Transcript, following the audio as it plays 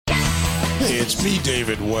Hey, it's me,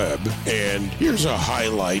 David Webb, and here's a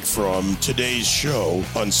highlight from today's show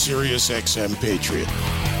on Sirius XM Patriot.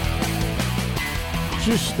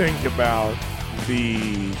 Just think about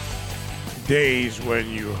the days when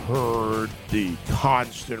you heard the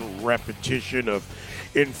constant repetition of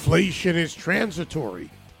inflation is transitory.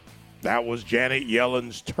 That was Janet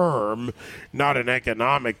Yellen's term, not an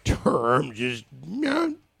economic term, just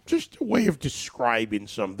a way of describing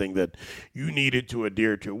something that you needed to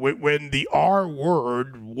adhere to. When the R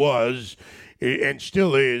word was, and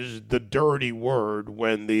still is, the dirty word,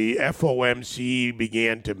 when the FOMC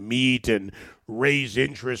began to meet and raise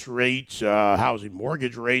interest rates, housing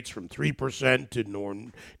mortgage rates from 3%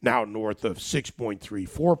 to now north of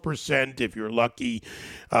 6.34% if you're lucky,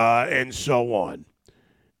 and so on.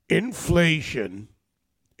 Inflation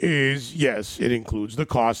is, yes, it includes the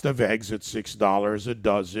cost of eggs at $6 a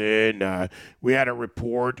dozen. We had a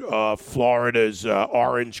report of Florida's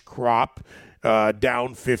orange crop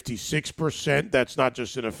down 56%. That's not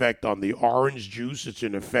just an effect on the orange juice, it's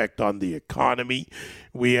an effect on the economy.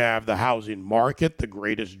 We have the housing market, the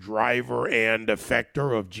greatest driver and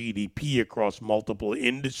effector of GDP across multiple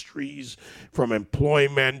industries, from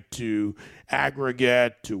employment to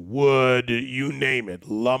aggregate to wood, you name it,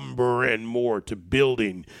 lumber and more, to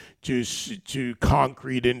building, to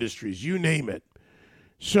concrete industries, you name it.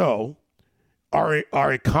 So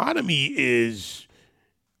our economy is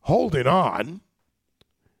holding on,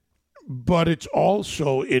 but it's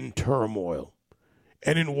also in turmoil.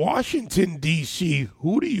 And in Washington, D.C.,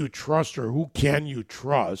 who do you trust, or who can you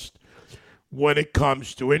trust when it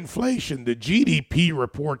comes to inflation? The GDP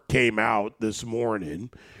report came out this morning,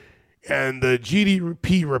 and the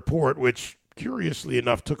GDP report, which curiously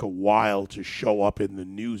enough took a while to show up in the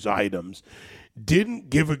news items, didn't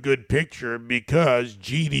give a good picture because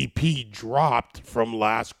GDP dropped from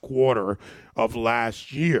last quarter of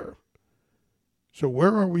last year. So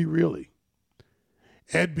where are we really?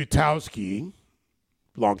 Ed Butowski,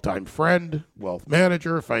 longtime friend, wealth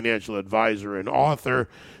manager, financial advisor, and author,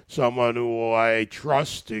 someone who I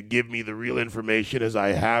trust to give me the real information, as I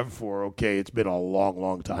have for, it's been a long,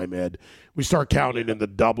 long time, Ed. We start counting in the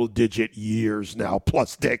double-digit years now,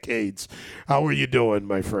 plus decades. How are you doing,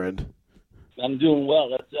 my friend? I'm doing well.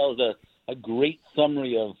 That was a great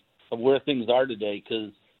summary of where things are today,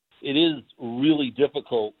 because it is really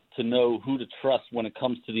difficult to know who to trust when it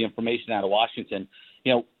comes to the information out of Washington.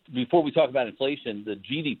 Before we talk about inflation, the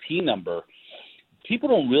GDP number, people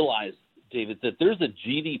don't realize, David, that there's a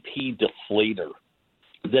GDP deflator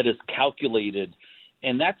that is calculated,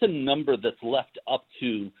 and that's a number that's left up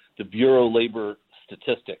to the Bureau of Labor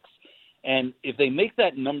Statistics. And if they make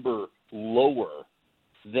that number lower,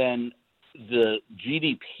 then the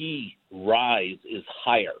GDP rise is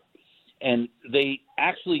higher. And they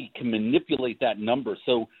actually can manipulate that number.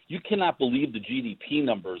 So you cannot believe the GDP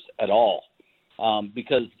numbers at all,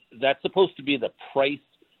 because that's supposed to be the price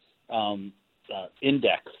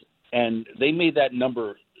index. And they made that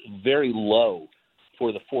number very low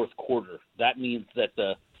for the fourth quarter. That means that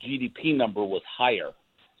the GDP number was higher.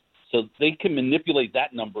 So they can manipulate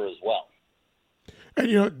that number as well.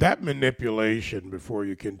 And, that manipulation, before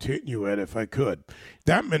you continue, Ed, if I could,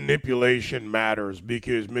 that manipulation matters,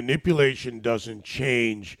 because manipulation doesn't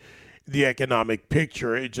change the economic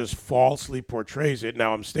picture. It just falsely portrays it.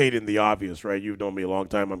 Now, I'm stating the obvious, right? You've known me a long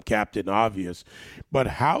time. I'm Captain Obvious. But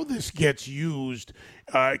how this gets used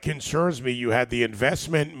concerns me. You had the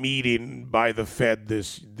investment meeting by the Fed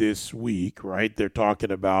this week, right? They're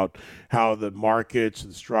talking about how the markets,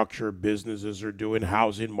 the structure, businesses are doing.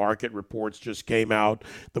 Housing market reports just came out.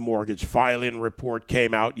 The mortgage filing report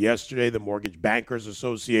came out yesterday. The Mortgage Bankers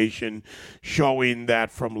Association showing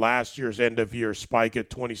that from last year's end-of-year spike at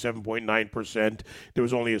 27.9%, there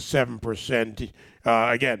was only a 7%,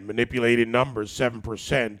 again, manipulating numbers,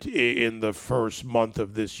 7% in the first month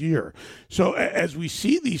of this year. So as we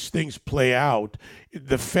see these things play out,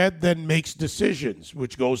 the Fed then makes decisions,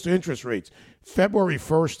 which goes to interest rates. February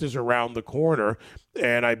 1st is around the corner,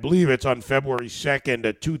 and I believe it's on February 2nd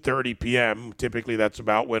at 2:30 p.m. Typically, that's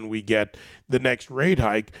about when we get the next rate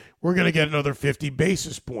hike. We're going to get another 50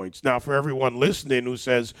 basis points. Now, for everyone listening who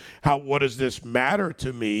says, what does this matter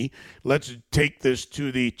to me? Let's take this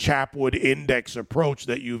to the Chapwood Index approach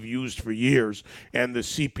that you've used for years, and the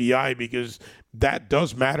CPI, because that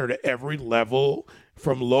does matter to every level,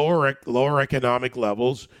 from lower economic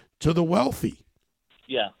levels to the wealthy.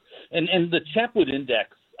 Yeah. And the Chapwood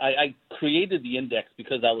Index, I created the index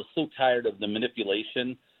because I was so tired of the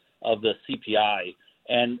manipulation of the CPI.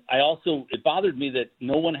 And it bothered me that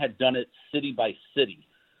no one had done it city by city.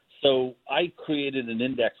 So I created an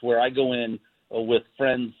index where I go in with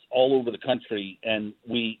friends all over the country, and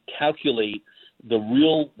we calculate the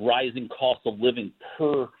real rising cost of living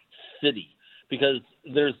per city, because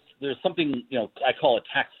there's something, I call it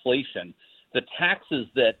taxflation. The taxes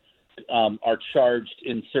that are charged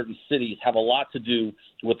in certain cities have a lot to do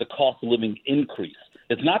with the cost of living increase.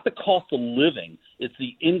 It's not the cost of living, it's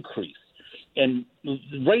the increase. And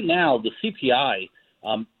right now, the CPI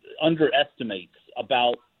underestimates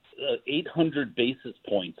about 800 basis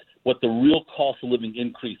points what the real cost of living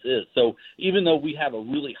increase is. So even though we have a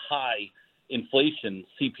really high inflation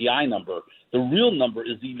CPI number, the real number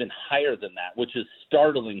is even higher than that, which is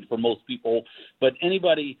startling for most people. But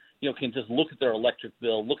anybody, can just look at their electric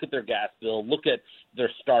bill, look at their gas bill, look at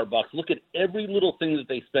their Starbucks, look at every little thing that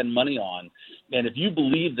they spend money on. And if you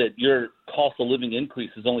believe that your cost of living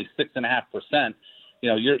increase is only 6.5%,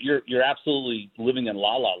 you're absolutely living in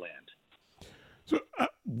la la land. So I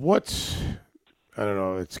don't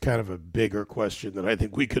know, it's kind of a bigger question that I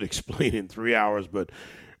think we could explain in 3 hours, but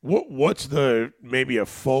what's maybe a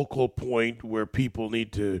focal point where people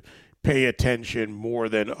need to pay attention more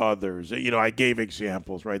than others? I gave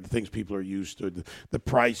examples, right? The things people are used to, the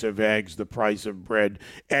price of eggs, the price of bread,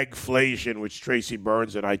 eggflation, which Tracy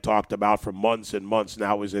Burns and I talked about for months and months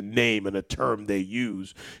now, is a name and a term they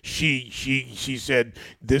use. She said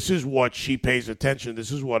this is what she pays attention. This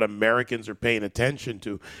is what Americans are paying attention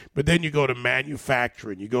to. But then you go to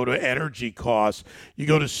manufacturing, you go to energy costs, you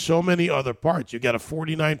go to so many other parts. You got a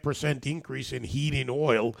 49% increase in heating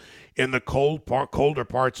oil in the colder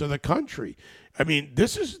parts of the country. I mean,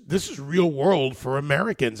 this is real world for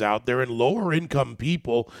Americans out there, and lower income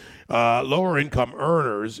people, lower income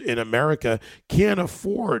earners in America can't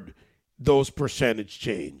afford those percentage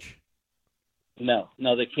change. No,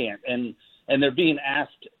 they can't, and they're being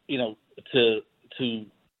asked, to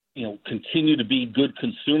continue to be good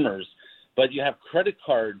consumers, but you have credit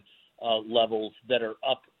card levels that are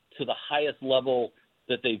up to the highest level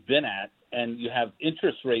that they've been at. And you have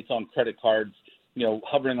interest rates on credit cards,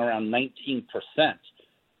 hovering around 19%.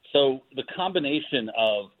 So the combination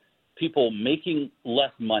of people making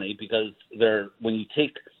less money because when you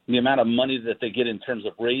take the amount of money that they get in terms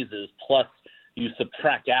of raises, plus you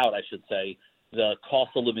subtract out, I should say, the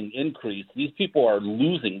cost of living increase, these people are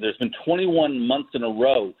losing. There's been 21 months in a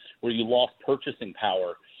row where you lost purchasing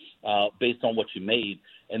power based on what you made.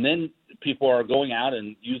 And then people are going out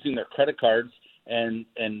and using their credit cards and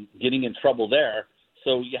getting in trouble there.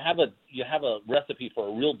 So you have a recipe for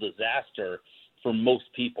a real disaster for most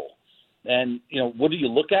people. And, what do you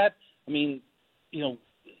look at? I mean,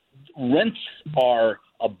 rents are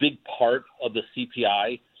a big part of the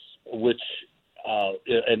CPI, which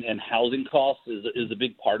and housing costs is a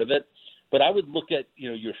big part of it. But I would look at,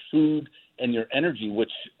 your food and your energy,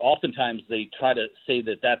 which oftentimes they try to say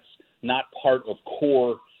that that's not part of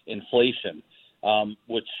core inflation.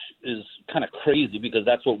 Which is kind of crazy because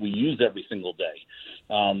that's what we use every single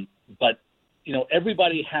day. But,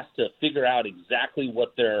 everybody has to figure out exactly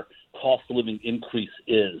what their cost of living increase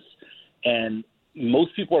is. And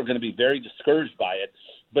most people are going to be very discouraged by it.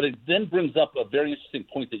 But it then brings up a very interesting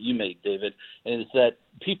point that you made, David, and is that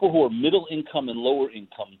people who are middle income and lower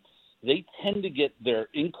income, they tend to get their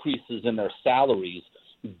increases in their salaries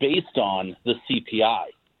based on the CPI.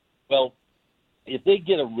 Well, if they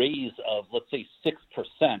get a raise of, let's say,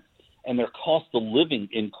 6% and their cost of living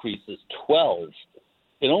increases 12%,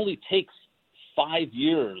 it only takes 5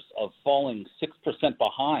 years of falling 6%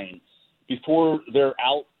 behind before they're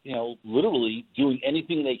out, literally doing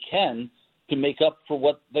anything they can to make up for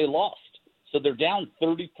what they lost. So they're down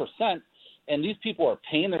 30%, and these people are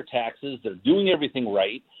paying their taxes, they're doing everything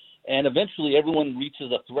right, and eventually everyone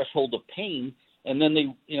reaches a threshold of pain, and then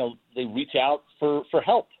they reach out for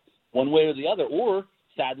help one way or the other, or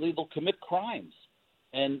sadly they'll commit crimes.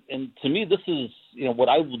 And to me, this is, what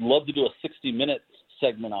I would love to do a 60-minute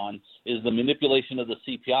segment on, is the manipulation of the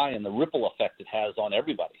CPI and the ripple effect it has on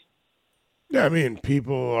everybody. Yeah, I mean,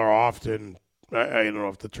 people are often, I don't know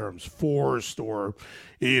if the term's forced or,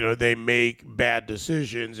 they make bad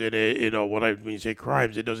decisions. And, when you say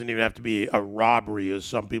crimes, it doesn't even have to be a robbery, as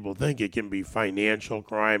some people think. It can be financial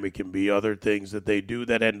crime. It can be other things that they do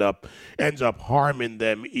that ends up harming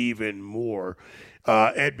them even more.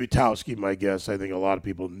 Ed Butowski, my guest. I think a lot of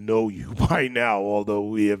people know you by now, although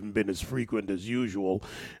we haven't been as frequent as usual.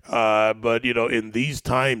 But, in these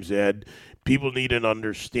times, Ed, people need an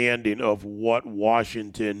understanding of what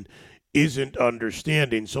Washington isn't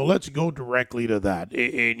understanding. So let's go directly to that.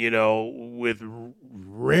 And, with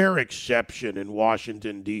rare exception in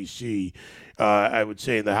Washington, D.C., I would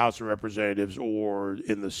say in the House of Representatives or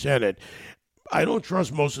in the Senate, I don't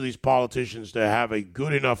trust most of these politicians to have a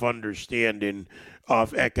good enough understanding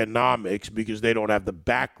of economics because they don't have the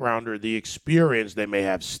background or the experience. They may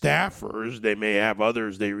have staffers, they may have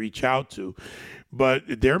others they reach out to, but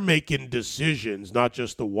they're making decisions, not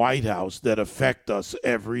just the White House, that affect us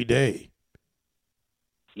every day.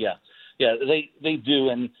 Yeah, they do,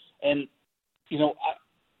 and you know,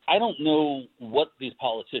 I don't know what these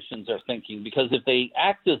politicians are thinking, because if they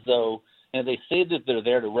act as though, and they say that they're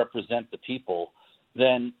there to represent the people,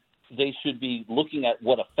 then they should be looking at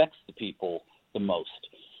what affects the people the most.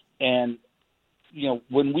 And, you know,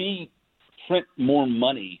 when we print more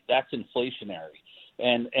money, that's inflationary.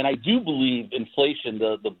 And I do believe inflation,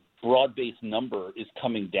 the broad-based number, is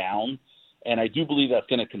coming down, and I do believe that's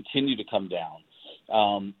going to continue to come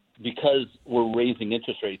down because we're raising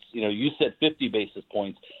interest rates. You know, you said 50 basis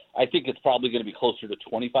points. I think it's probably going to be closer to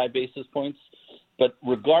 25 basis points. But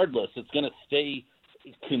regardless, it's going to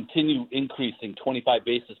continue increasing 25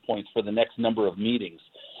 basis points for the next number of meetings.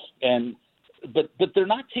 But they're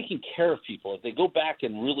not taking care of people. If they go back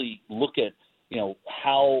and really look at, you know,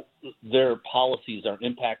 how their policies are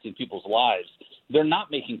impacting people's lives, they're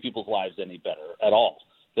not making people's lives any better at all.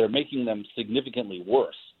 They're making them significantly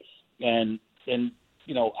worse. And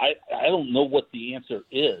you know, I don't know what the answer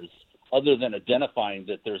is other than identifying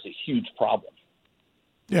that there's a huge problem.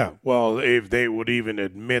 Yeah, well, if they would even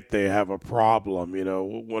admit they have a problem, you know,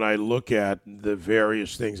 when I look at the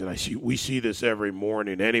various things, and we see this every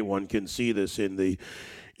morning. Anyone can see this in the,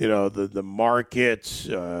 you know, the markets,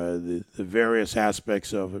 the various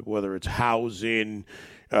aspects of it, whether it's housing,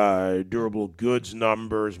 durable goods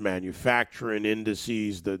numbers, manufacturing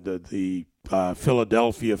indices, the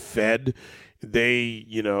Philadelphia Fed.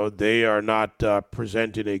 They are not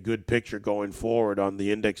presenting a good picture going forward on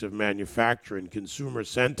the index of manufacturing, consumer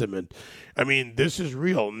sentiment. I mean, this is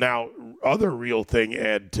real. Now, other real thing,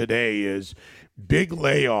 Ed, today is big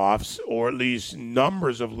layoffs, or at least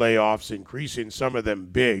numbers of layoffs increasing, some of them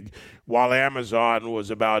big. While Amazon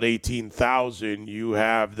was about 18,000, you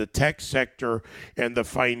have the tech sector and the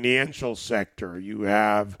financial sector. You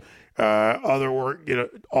have other work, you know,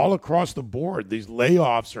 all across the board. These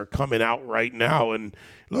layoffs are coming out right now. And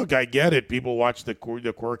look, I get it. People watch the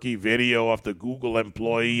quirky video of the Google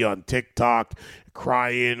employee on TikTok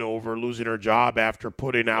crying over losing her job after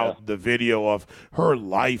putting out the video of her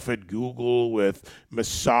life at Google with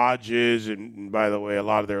massages. And by the way, a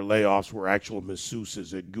lot of their layoffs were actual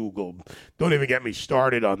masseuses at Google. Don't even get me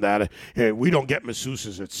started on that. We don't get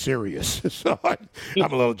masseuses at Sirius, so I'm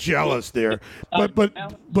a little jealous there.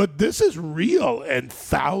 But this is real, and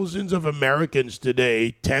thousands of Americans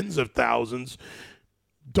today, tens of thousands,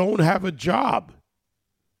 don't have a job.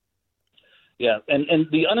 Yeah, and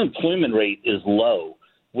the unemployment rate is low,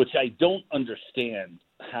 which I don't understand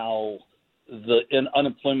how the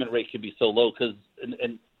unemployment rate could be so low, because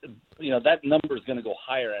and you know, that number is going to go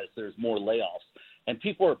higher as there's more layoffs, and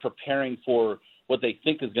people are preparing for what they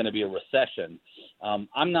think is going to be a recession.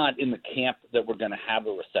 I'm not in the camp that we're going to have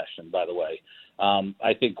a recession, by the way.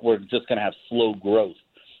 I think we're just going to have slow growth,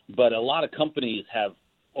 but a lot of companies have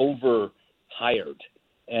overhired,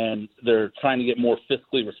 and they're trying to get more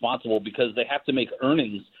fiscally responsible because they have to make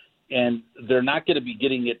earnings, and they're not going to be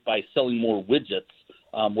getting it by selling more widgets,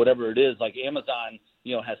 whatever it is. Like Amazon,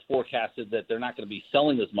 you know, has forecasted that they're not going to be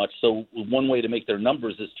selling as much. So one way to make their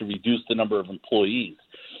numbers is to reduce the number of employees,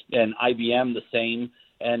 and IBM the same.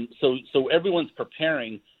 And so everyone's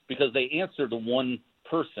preparing because they answer to one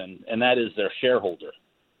person, and that is their shareholder.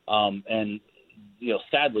 And you know,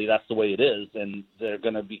 sadly, that's the way it is, and they're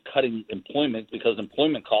going to be cutting employment because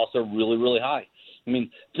employment costs are really, really high. I mean,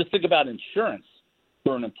 just think about insurance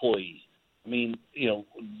for an employee. I mean, you know,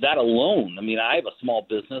 that alone. I mean, I have a small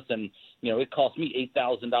business, and you know, it costs me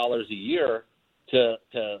 $8,000 a year to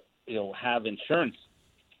you know, have insurance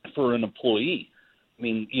for an employee. I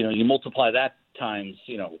mean, you know, you multiply that times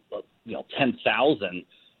 10,000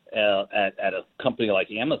 at a company like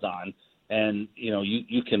Amazon. And, you know,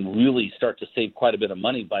 you can really start to save quite a bit of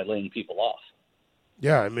money by laying people off.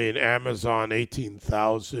 Yeah, I mean, Amazon,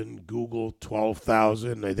 18,000, Google,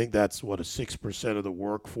 12,000. I think that's, a 6% of the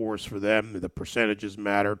workforce for them. The percentages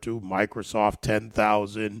matter, too. Microsoft,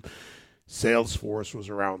 10,000. Salesforce was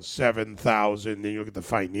around 7,000. Then you look at the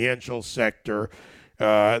financial sector.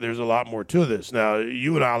 There's a lot more to this. Now,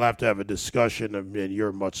 you and I'll have to have a discussion, and you're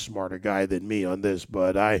a much smarter guy than me on this,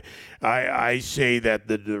 but I say that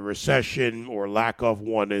the recession or lack of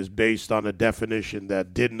one is based on a definition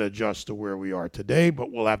that didn't adjust to where we are today,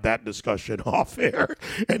 but we'll have that discussion off air,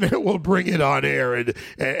 and then we'll bring it on air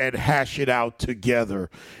and hash it out together,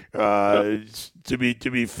 to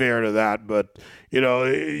be fair to that. But, you know,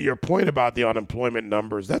 your point about the unemployment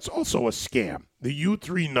numbers, that's also a scam. The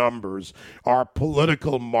U3 numbers are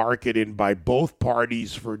political marketing by both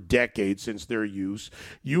parties for decades since their use.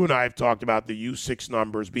 You and I have talked about the U6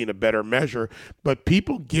 numbers being a better measure, but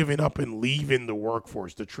people giving up and leaving the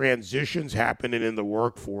workforce, the transitions happening in the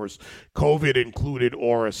workforce, COVID included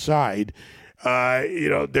or aside,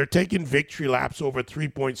 they're taking victory laps over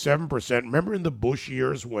 3.7%. Remember in the Bush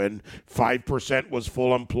years when 5% was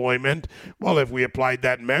full employment? Well, if we applied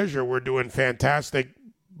that measure, we're doing fantastic,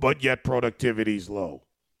 but yet productivity's low.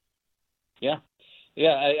 Yeah.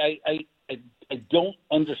 I don't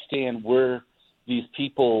understand where these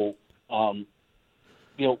people, one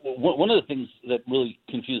of the things that really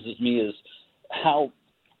confuses me is how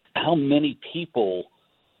many people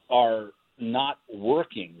are not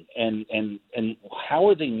working and how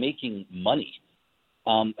are they making money?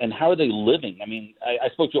 And how are they living? I mean, I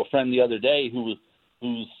spoke to a friend the other day who's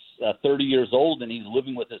 30 years old, and he's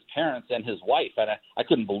living with his parents and his wife, and I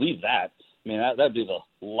couldn't believe that. I mean, that'd be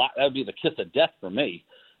the kiss of death for me.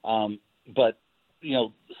 But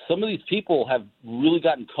some of these people have really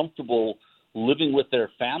gotten comfortable living with their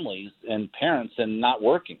families and parents and not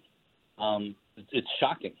working. It's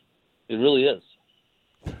shocking. It really is.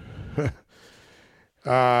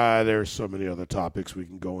 There's so many other topics we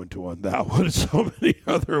can go into on that one. So many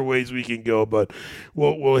other ways we can go, but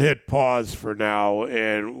we'll hit pause for now,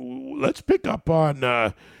 and let's pick up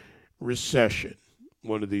on recession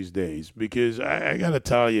one of these days, because I got to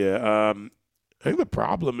tell you, I think the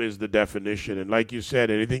problem is the definition, and like you said,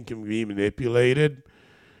 anything can be manipulated.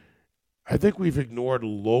 I think we've ignored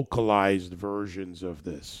localized versions of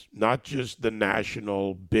this, not just the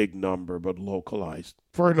national big number, but localized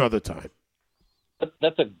for another time.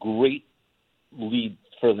 That's a great lead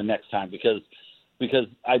for the next time because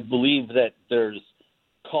I believe that there's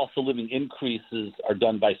cost of living increases are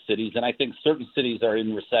done by cities, and I think certain cities are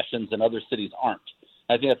in recessions and other cities aren't.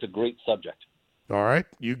 I think that's a great subject. All right,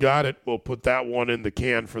 you got it. We'll put that one in the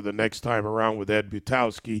can for the next time around with Ed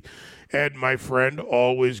Butowski. Ed, my friend,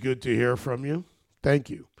 always good to hear from you. Thank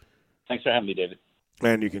you. Thanks for having me, David.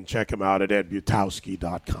 And you can check him out at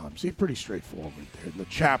edbutowski.com. See, pretty straightforward there. The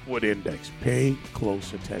Chapwood Index. Pay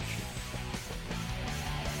close attention.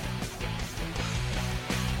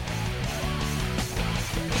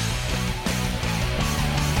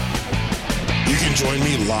 You can join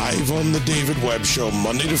me live on The David Webb Show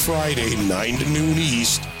Monday to Friday, 9 to noon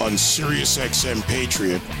East on SiriusXM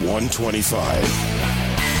Patriot 125.